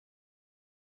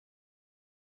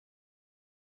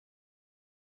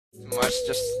much.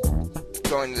 Just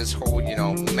going to this whole,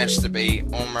 match debate.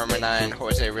 Omar Minaya and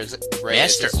Jose Reyes.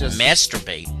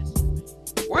 Masturbate.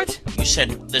 What? You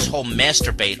said this whole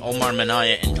masturbate, Omar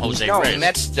Minaya and Jose No, Reyes.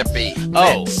 Mets debate.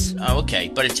 Oh, Mets. Okay,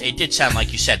 but it did sound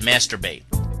like you said masturbate.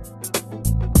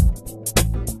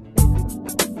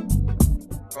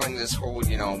 Going to this whole,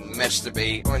 match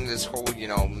debate. Going to this whole,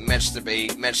 match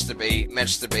debate. Let's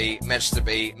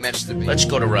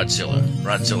go to Rodzilla.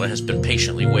 Rodzilla has been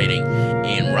patiently waiting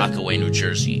in Rockaway, New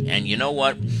Jersey. And you know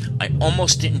what? I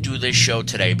almost didn't do this show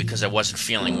today because I wasn't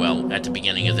feeling well at the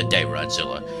beginning of the day,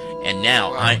 Rodzilla. And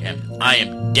now I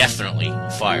am definitely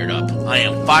fired up. I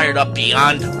am fired up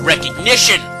beyond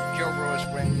recognition. Joe Rose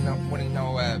wouldn't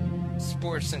know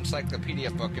sports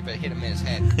encyclopedia book if it hit him in his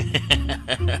head.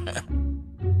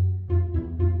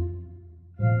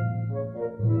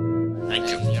 Thank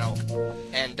you.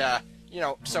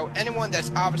 So anyone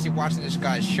that's obviously watching this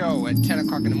guy's show at 10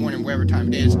 o'clock in the morning, whatever time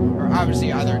it is, are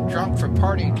obviously either drunk for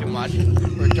partying too much,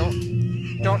 or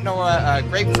don't know a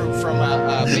grapefruit from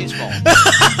baseball.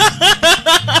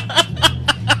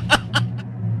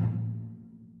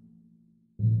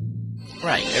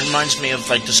 Right. It reminds me of,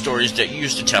 the stories that you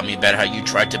used to tell me about how you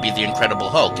tried to be the Incredible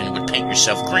Hulk and would paint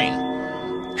yourself green.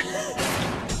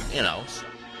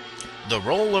 The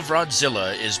role of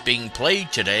Rodzilla is being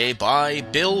played today by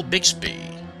Bill Bixby.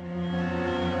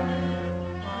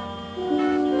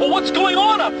 Well, what's going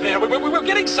on up there? We're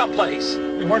getting someplace.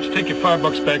 Hey, why don't you take your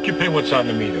 $5 back? You pay what's on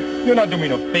the meter. You're not doing me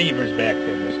no favors back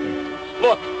there, mister.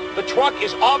 Look, the truck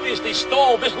is obviously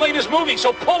stalled. This lane is moving,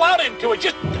 so pull out into it.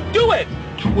 Just do it.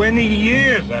 20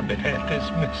 years I've been at this,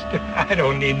 mister. I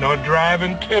don't need no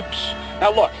driving tips.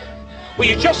 Now, look, will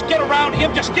you just get around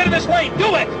him? Just get in this lane.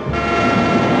 Do it.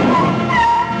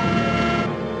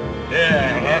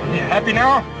 Yeah, you happy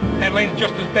now? That lane's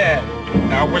just as bad.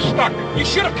 Now we're stuck. You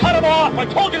should have cut him off. I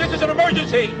told you this is an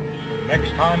emergency.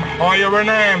 Next time, hire an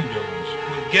ambulance.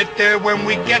 We'll get there when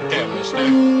we get there, mister.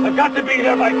 I've got to be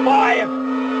there by 5.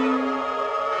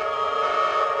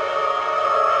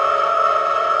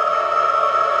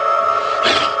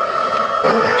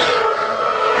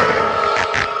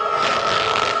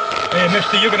 Hey,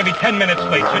 mister, you're gonna be 10 minutes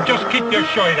late, so just keep your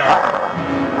shirt out.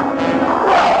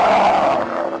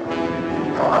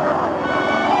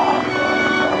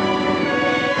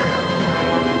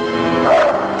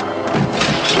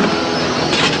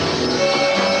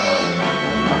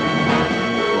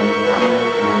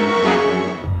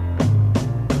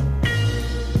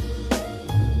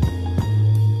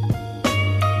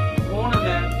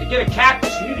 Get a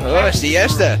cactus. You need a cactus.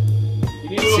 Siesta. You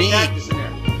need a little cactus in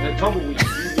there. And a tumbleweed.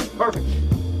 Perfect.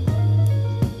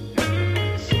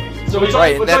 So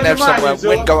right, and then have some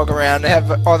wind going around. They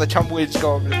have all the tumbleweeds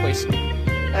go over the place.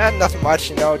 And nothing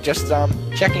much, just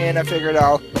checking in. I figured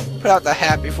I'll put out the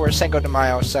hat before Cinco de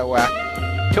Mayo. So,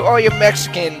 to all you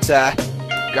Mexicans,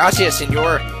 gracias,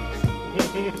 senor.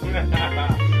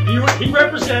 He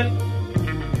represents.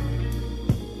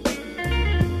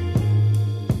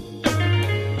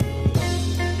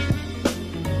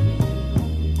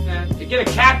 Get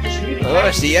a cactus. You need a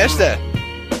cactus. Siesta.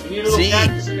 You need a little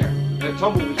cactus in there. And a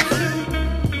tumbleweed.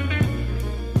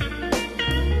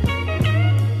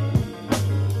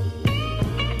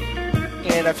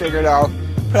 And I figured I'll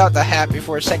put out the hat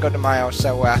before Cinco de Mayo.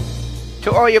 So,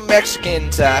 to all you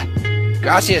Mexicans,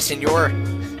 gracias, senor.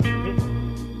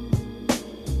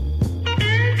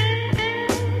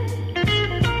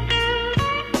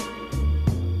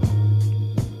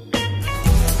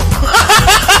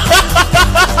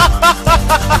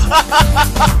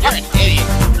 You're an idiot.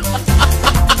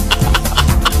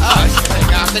 Oh, she's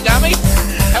gonna off the dummy?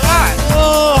 Come on.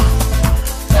 Oh,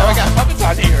 Now we got puppets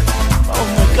on here. oh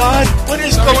my God! What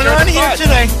is going on here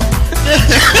today?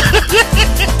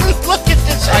 Look at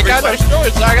this! I got no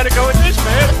stories, so I gotta go with this,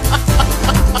 man.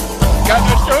 Got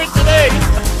no stories today.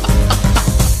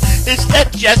 Is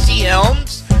that Jesse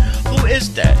Helms? Who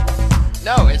is that?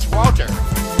 No, it's Walter.